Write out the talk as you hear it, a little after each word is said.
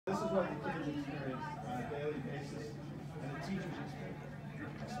This is what the kids experience on a daily basis, and the teachers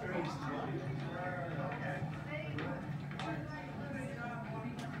experience as well.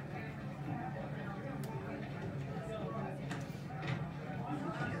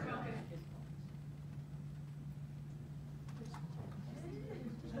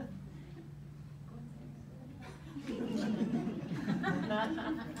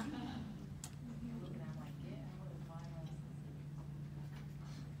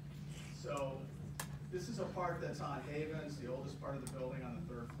 So this is a part that's on Havens, the oldest part of the building on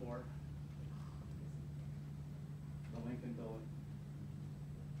the 3rd floor. The Lincoln building.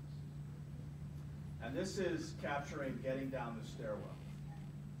 And this is capturing getting down the stairwell.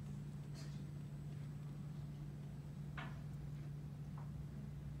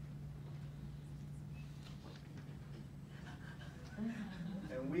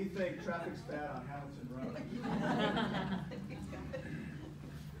 And we think traffic's bad on Hamilton Road.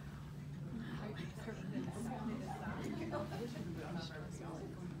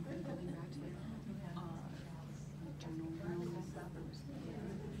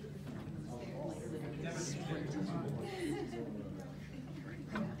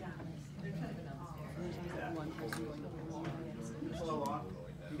 It's a little long.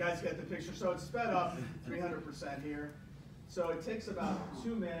 You guys get the picture. So it's sped up 300% here. So it takes about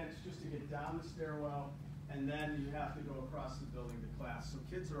 2 minutes just to get down the stairwell, and then you have to go across the building to class. So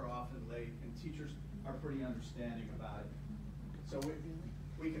kids are often late, and teachers are pretty understanding about it. So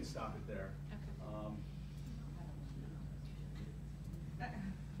we can stop it there.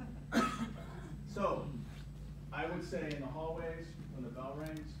 So I would say in the hallways, when the bell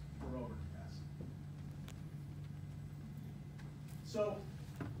rings, we're over capacity. So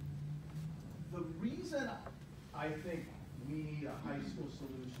the reason I think we need a high school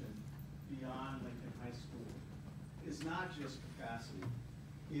solution beyond Lincoln High School is not just capacity.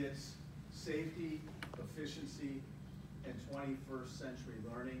 It's safety, efficiency, and 21st century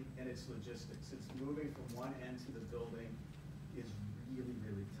learning, and it's logistics. It's moving from one end to the building is really,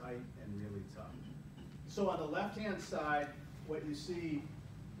 really tight and really tough. So on the left-hand side, what you see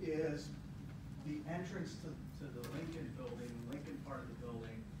is the entrance to the Lincoln building, the Lincoln part of the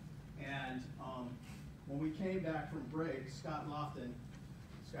building. And when we came back from break, Scott Lofton,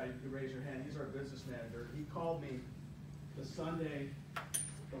 Scott, you can raise your hand, he's our business manager. He called me the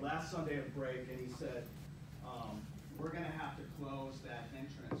last Sunday of break, and he said, we're gonna have to close that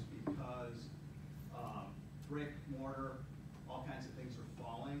entrance because brick, mortar, all kinds of things are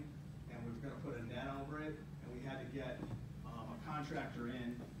falling, and we're gonna put a net over it, and we had to get a contractor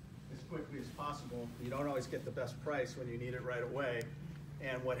in as quickly as possible. You don't always get the best price when you need it right away.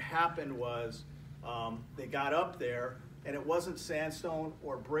 And what happened was they got up there, and it wasn't sandstone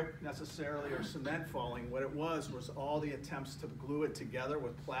or brick necessarily or cement falling. What it was all the attempts to glue it together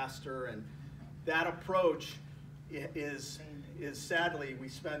with plaster, and that approach is sadly, we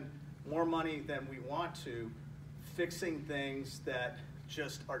spend more money than we want to fixing things that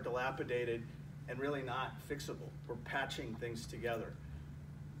just are dilapidated and really not fixable. We're patching things together.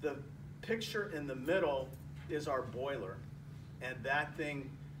 The picture in the middle is our boiler, and that thing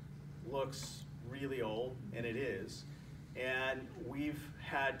looks really old, and it is. And we've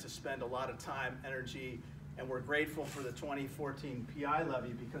had to spend a lot of time, energy, and we're grateful for the 2014 PI levy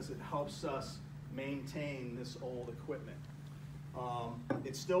because it helps us maintain this old equipment.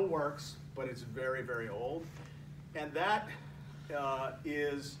 It still works, but it's very, very old. And that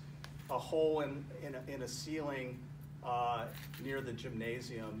is a hole in a ceiling near the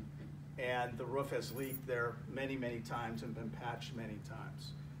gymnasium, and the roof has leaked there many, many times and been patched many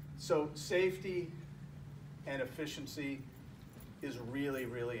times. So safety and efficiency is really,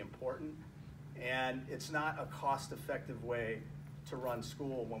 really important, and it's not a cost-effective way to run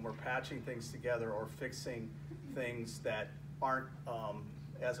school when we're patching things together or fixing things that aren't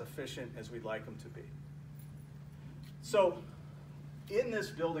as efficient as we'd like them to be. So in this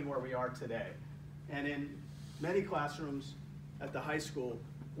building where we are today, and in many classrooms at the high school,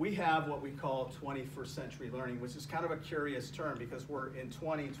 we have what we call 21st century learning, which is kind of a curious term because we're in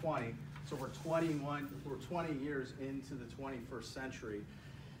 2020, so we're 20 years into the 21st century.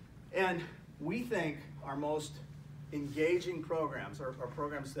 And we think our most engaging programs are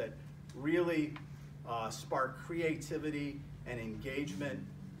programs that really spark creativity and engagement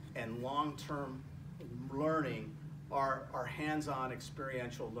and long-term learning are hands-on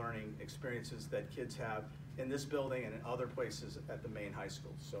experiential learning experiences that kids have in this building and in other places at the main high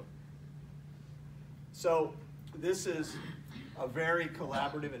school. So this is a very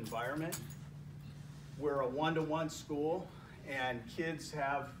collaborative environment. We're a one-to-one school, and kids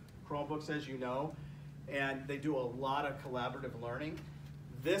have Chromebooks, as you know, and they do a lot of collaborative learning.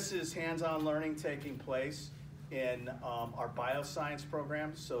 This is hands-on learning taking place in our bioscience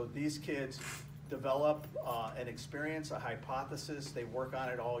program. So these kids develop an experience, a hypothesis, they work on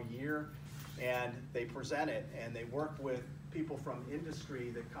it all year, and they present it, and they work with people from industry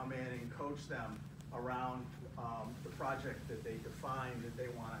that come in and coach them around the project that they define that they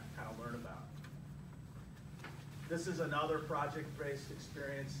want to kind of learn about. This is another project-based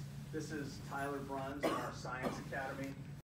experience. This is Tyler Bruns in our Science Academy.